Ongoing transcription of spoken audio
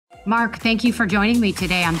Mark, thank you for joining me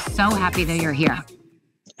today. I'm so happy that you're here.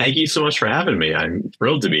 Thank you so much for having me. I'm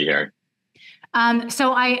thrilled to be here. As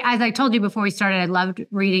I told you before we started, I loved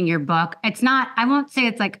reading your book. It's not, I won't say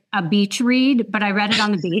it's like a beach read, but I read it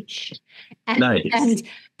on the beach. Nice.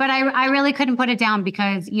 But I really couldn't put it down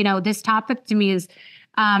because, this topic to me is,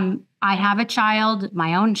 I have a child,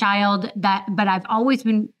 my own child, but I've always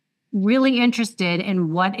been really interested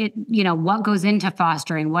in what goes into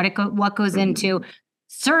fostering, what goes into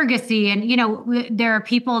surrogacy. And, there are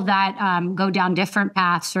people that go down different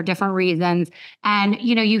paths for different reasons. And,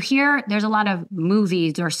 you hear there's a lot of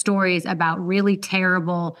movies or stories about really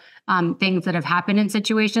terrible things that have happened in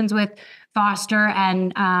situations with foster.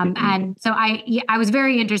 And so I was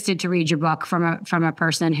very interested to read your book from a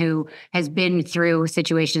person who has been through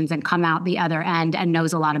situations and come out the other end and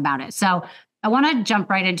knows a lot about it. So I want to jump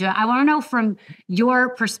right into it. I want to know from your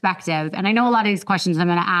perspective, and I know a lot of these questions I'm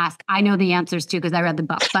going to ask, I know the answers to because I read the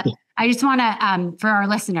book, but I just want to, for our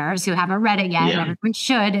listeners who haven't read it yet, and everyone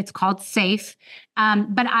should, it's called Safe.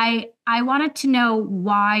 But I wanted to know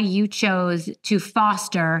why you chose to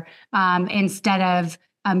foster instead of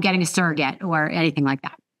getting a surrogate or anything like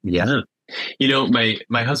that. Yeah.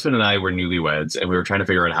 My husband and I were newlyweds and we were trying to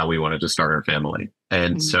figure out how we wanted to start our family.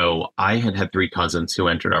 And so I had three cousins who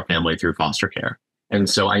entered our family through foster care. And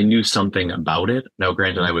so I knew something about it. Now,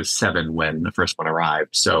 granted, I was 7 when the first one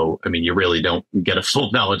arrived. So, I mean, you really don't get a full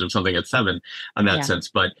knowledge of something at 7 in that sense.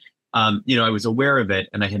 But, I was aware of it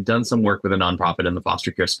and I had done some work with a nonprofit in the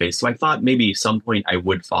foster care space. So I thought maybe some point I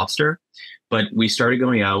would foster. But we started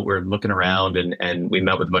going out, we're looking around and we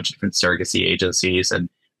met with a bunch of different surrogacy agencies. And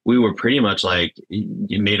we were pretty much like,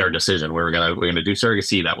 you made our decision. We're gonna do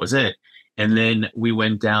surrogacy. That was it. And then we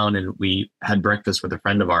went down and we had breakfast with a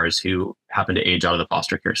friend of ours who happened to age out of the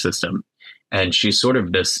foster care system. And she's sort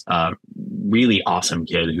of this really awesome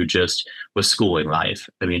kid who just was schooling life.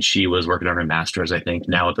 I mean, she was working on her master's, I think,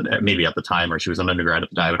 maybe at the time, or she was an undergrad at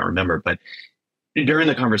the time, I don't remember. But during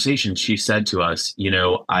the conversation, she said to us,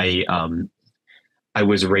 I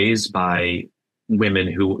was raised by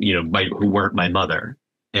women who weren't my mother.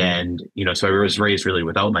 And, so I was raised really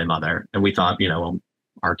without my mother. And we thought,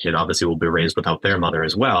 our kid obviously will be raised without their mother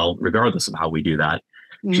as well, regardless of how we do that.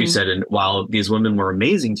 She said, and while these women were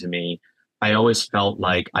amazing to me, I always felt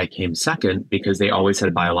like I came second because they always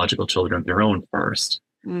had biological children of their own first.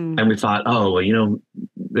 And we thought,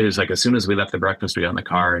 it was like, as soon as we left the breakfast, we got in the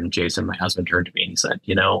car and Jason, my husband, turned to me and he said,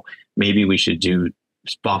 maybe we should do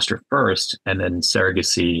foster first and then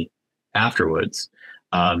surrogacy afterwards.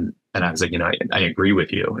 And I was like, I agree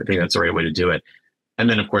with you. I think that's the right way to do it. And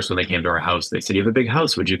then, of course, when they came to our house, they said, you have a big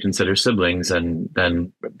house. Would you consider siblings? And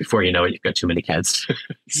then before you know it, you've got too many kids.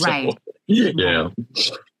 So, right. Yeah.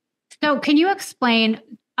 So can you explain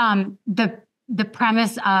the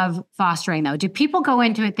premise of fostering, though? Do people go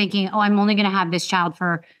into it thinking, oh, I'm only going to have this child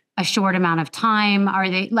for a short amount of time? Are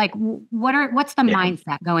they like, what's the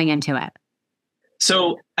mindset going into it?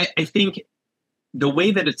 So I think the way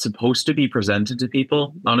that it's supposed to be presented to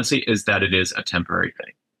people, honestly, is that it is a temporary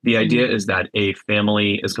thing. The idea is that a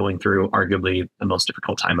family is going through arguably the most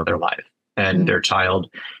difficult time of their life, and their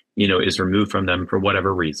child, is removed from them for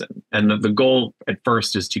whatever reason. And the goal at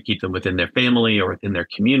first is to keep them within their family or within their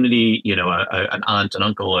community, an aunt, an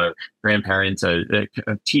uncle, a grandparent, a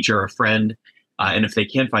teacher, a friend. And if they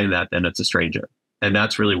can't find that, then it's a stranger. And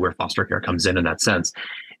that's really where foster care comes in that sense.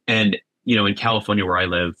 And in California, where I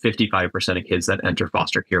live, 55% of kids that enter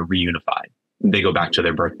foster care reunify. They go back to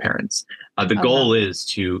their birth parents. The goal is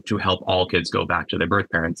to help all kids go back to their birth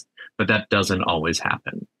parents, but that doesn't always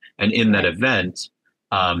happen. And in that event,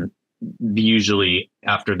 usually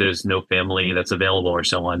after there's no family that's available or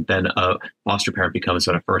so on, then a foster parent becomes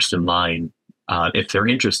sort of first in line if they're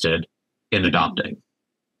interested in adopting.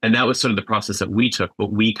 And that was sort of the process that we took,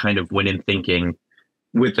 but we kind of went in thinking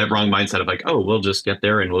with that wrong mindset of like, oh, we'll just get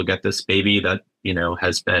there and we'll get this baby that,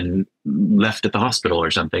 has been left at the hospital or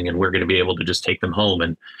something. And we're going to be able to just take them home.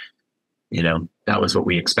 And, that was what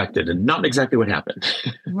we expected and not exactly what happened.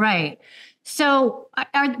 Right. So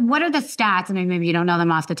what are the stats? I mean, maybe you don't know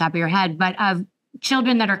them off the top of your head, but of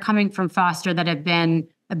children that are coming from foster that have been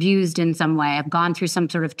abused in some way, have gone through some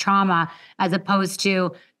sort of trauma, as opposed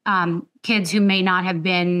to kids who may not have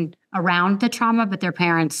been around the trauma, but their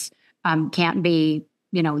parents can't be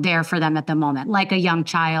there for them at the moment, like a young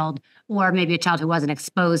child or maybe a child who wasn't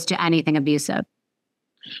exposed to anything abusive.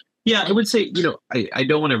 Yeah, I would say, I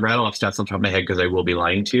don't want to rattle off stats on top of my head because I will be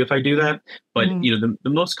lying to you if I do that. But, the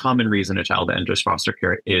most common reason a child enters foster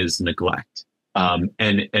care is neglect.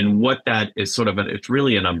 And what that is it's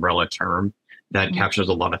really an umbrella term that captures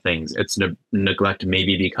a lot of things. It's neglect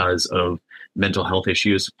maybe because of mental health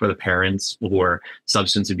issues for the parents or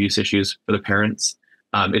substance abuse issues for the parents.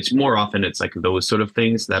 It's more often it's like those sort of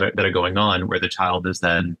things that are going on where the child is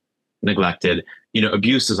then neglected.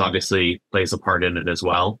 Abuse is obviously plays a part in it as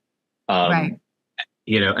well. Right.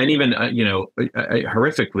 And even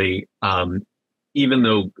horrifically, even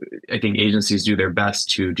though I think agencies do their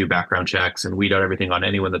best to do background checks and weed out everything on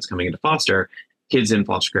anyone that's coming into foster, kids in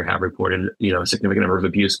foster care have reported, a significant number of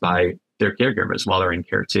abuse by their caregivers while they're in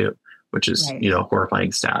care too, which is, Right. a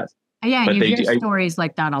horrifying stat. Yeah, But and you they hear stories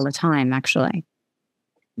like that all the time, actually.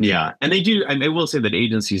 Yeah, and they do. I will say that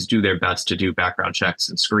agencies do their best to do background checks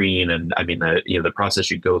and screen, and I mean the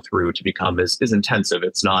process you go through to become is intensive.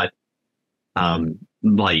 It's not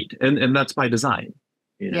light, and that's by design.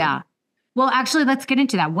 Yeah. Well, actually, let's get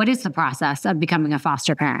into that. What is the process of becoming a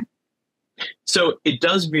foster parent? So it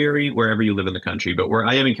does vary wherever you live in the country, but where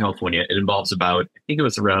I am in California, it involves about, I think it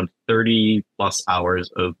was around 30 plus hours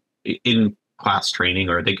of in class training,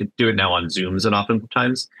 or they could do it now on Zooms and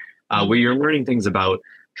oftentimes where you're learning things about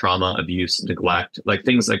trauma, abuse, neglect, like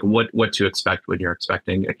things like what to expect when you're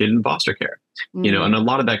expecting a kid in foster care, and a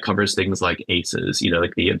lot of that covers things like ACEs,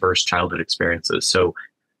 like the adverse childhood experiences. So,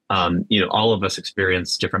 all of us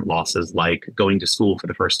experience different losses, like going to school for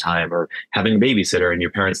the first time or having a babysitter and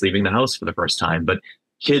your parents leaving the house for the first time. But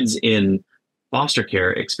kids in foster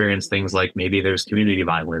care experience things like maybe there's community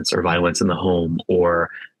violence or violence in the home or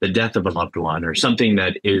the death of a loved one or something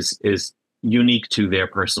that is unique to their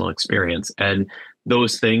personal experience. And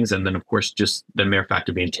those things, and then of course just the mere fact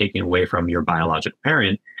of being taken away from your biological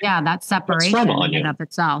parent, that separation in and of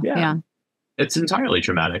itself. Yeah. It's entirely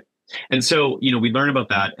traumatic. And so we learn about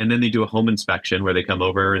that, and then they do a home inspection where they come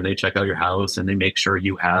over and they check out your house and they make sure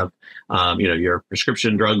you have your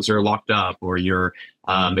prescription drugs are locked up, or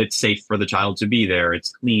it's safe for the child to be there,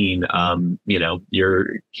 it's clean,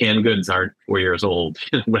 your canned goods aren't 4 years old,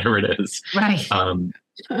 whatever it is, Right. And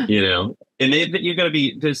you're going to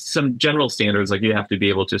be, there's some general standards, like you have to be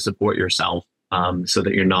able to support yourself, so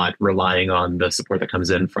that you're not relying on the support that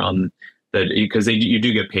comes in from because you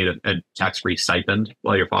do get paid a tax-free stipend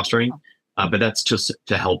while you're fostering, but that's just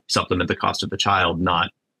to help supplement the cost of the child,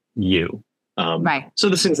 not you. Right. So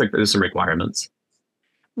there's some requirements.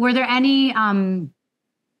 Were there any, I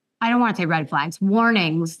don't want to say red flags,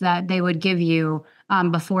 warnings that they would give you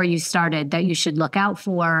before you started that you should look out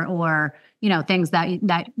for, or things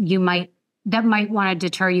that might want to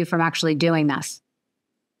deter you from actually doing this?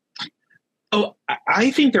 Oh,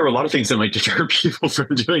 I think there are a lot of things that might deter people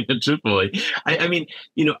from doing it, truthfully. I mean,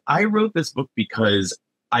 I wrote this book because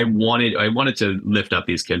I wanted to lift up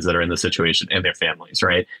these kids that are in the situation and their families,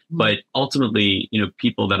 right? Mm-hmm. But ultimately,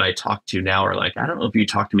 people that I talk to now are like, I don't know if you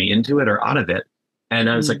talked me into it or out of it. And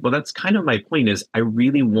I was like, well, that's kind of my point, is I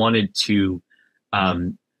really wanted to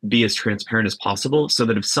be as transparent as possible so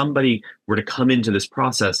that if somebody were to come into this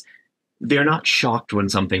process, they're not shocked when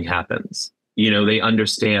something happens. They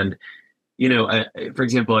understand. For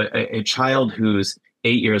example, a child who's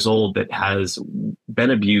 8 years old that has been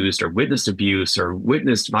abused or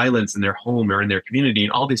witnessed violence in their home or in their community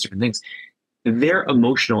and all these different things, their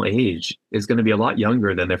emotional age is going to be a lot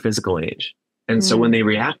younger than their physical age. And so when they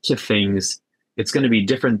react to things, it's going to be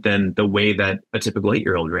different than the way that a typical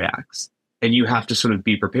 8-year-old reacts. And you have to sort of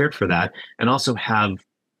be prepared for that, and also have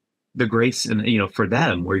the grace and, for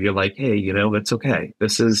them, where you're like, hey, it's okay.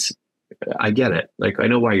 I get it. Like, I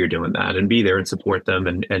know why you're doing that, and be there and support them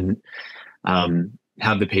and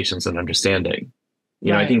have the patience and understanding.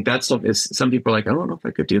 Right. I think that stuff is, some people are like, I don't know if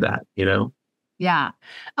I could do that, Yeah.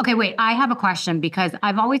 Okay, wait, I have a question, because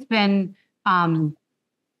I've always been, I've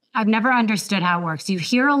never understood how it works. You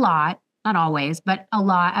hear a lot, not always, but a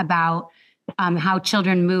lot about how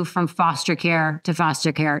children move from foster care to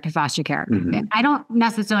foster care to foster care. Mm-hmm. I don't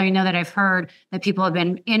necessarily know that I've heard that people have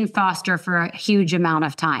been in foster for a huge amount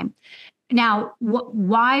of time. Now,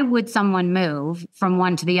 why would someone move from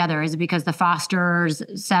one to the other? Is it because the fosterers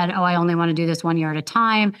said, oh, I only want to do this 1 year at a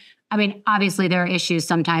time? I mean, obviously there are issues,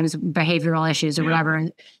 sometimes behavioral issues or whatever.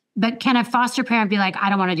 But can a foster parent be like, I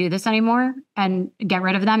don't want to do this anymore, and get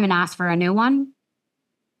rid of them and ask for a new one?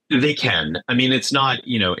 They can. I mean, it's not,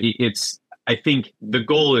 I think the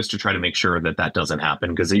goal is to try to make sure that doesn't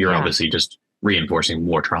happen, because you're obviously just reinforcing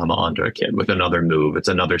more trauma onto a kid with another move. It's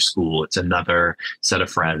another school. It's another set of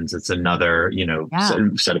friends. It's another,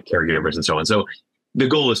 set of caregivers and so on. So the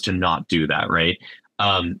goal is to not do that, right?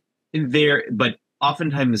 But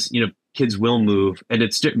oftentimes, kids will move, and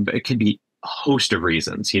it can be a host of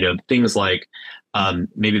reasons, things like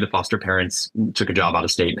maybe the foster parents took a job out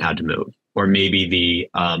of state and had to move, or maybe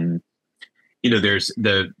there's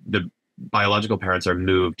the biological parents are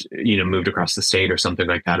moved across the state or something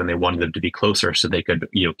like that, and they wanted them to be closer so they could,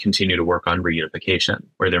 continue to work on reunification,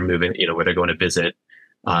 where they're moving, where they're going to visit,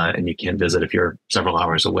 and you can't visit if you're several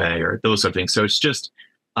hours away, or those sort of things. So it's just,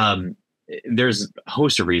 there's a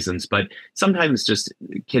host of reasons, but sometimes just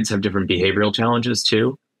kids have different behavioral challenges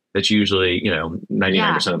too. That's usually, 99% of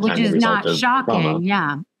the time, which is not shocking. trauma.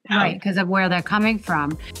 Yeah. Right. Because of where they're coming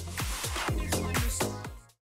from.